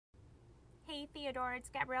Hey Theodore, it's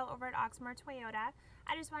Gabrielle over at Oxmoor Toyota.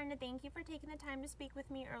 I just wanted to thank you for taking the time to speak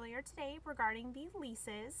with me earlier today regarding the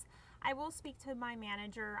leases. I will speak to my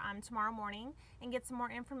manager tomorrow morning and get some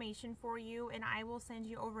more information for you, and I will send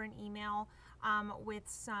you over an email with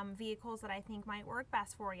some vehicles that I think might work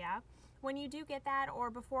best for you. When you do get that,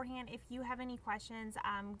 or beforehand, if you have any questions,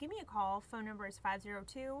 give me a call. Phone number is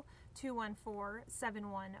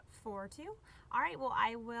 502-214-7142. All right, well,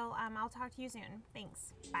 I'll talk to you soon.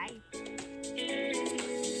 Thanks. Bye.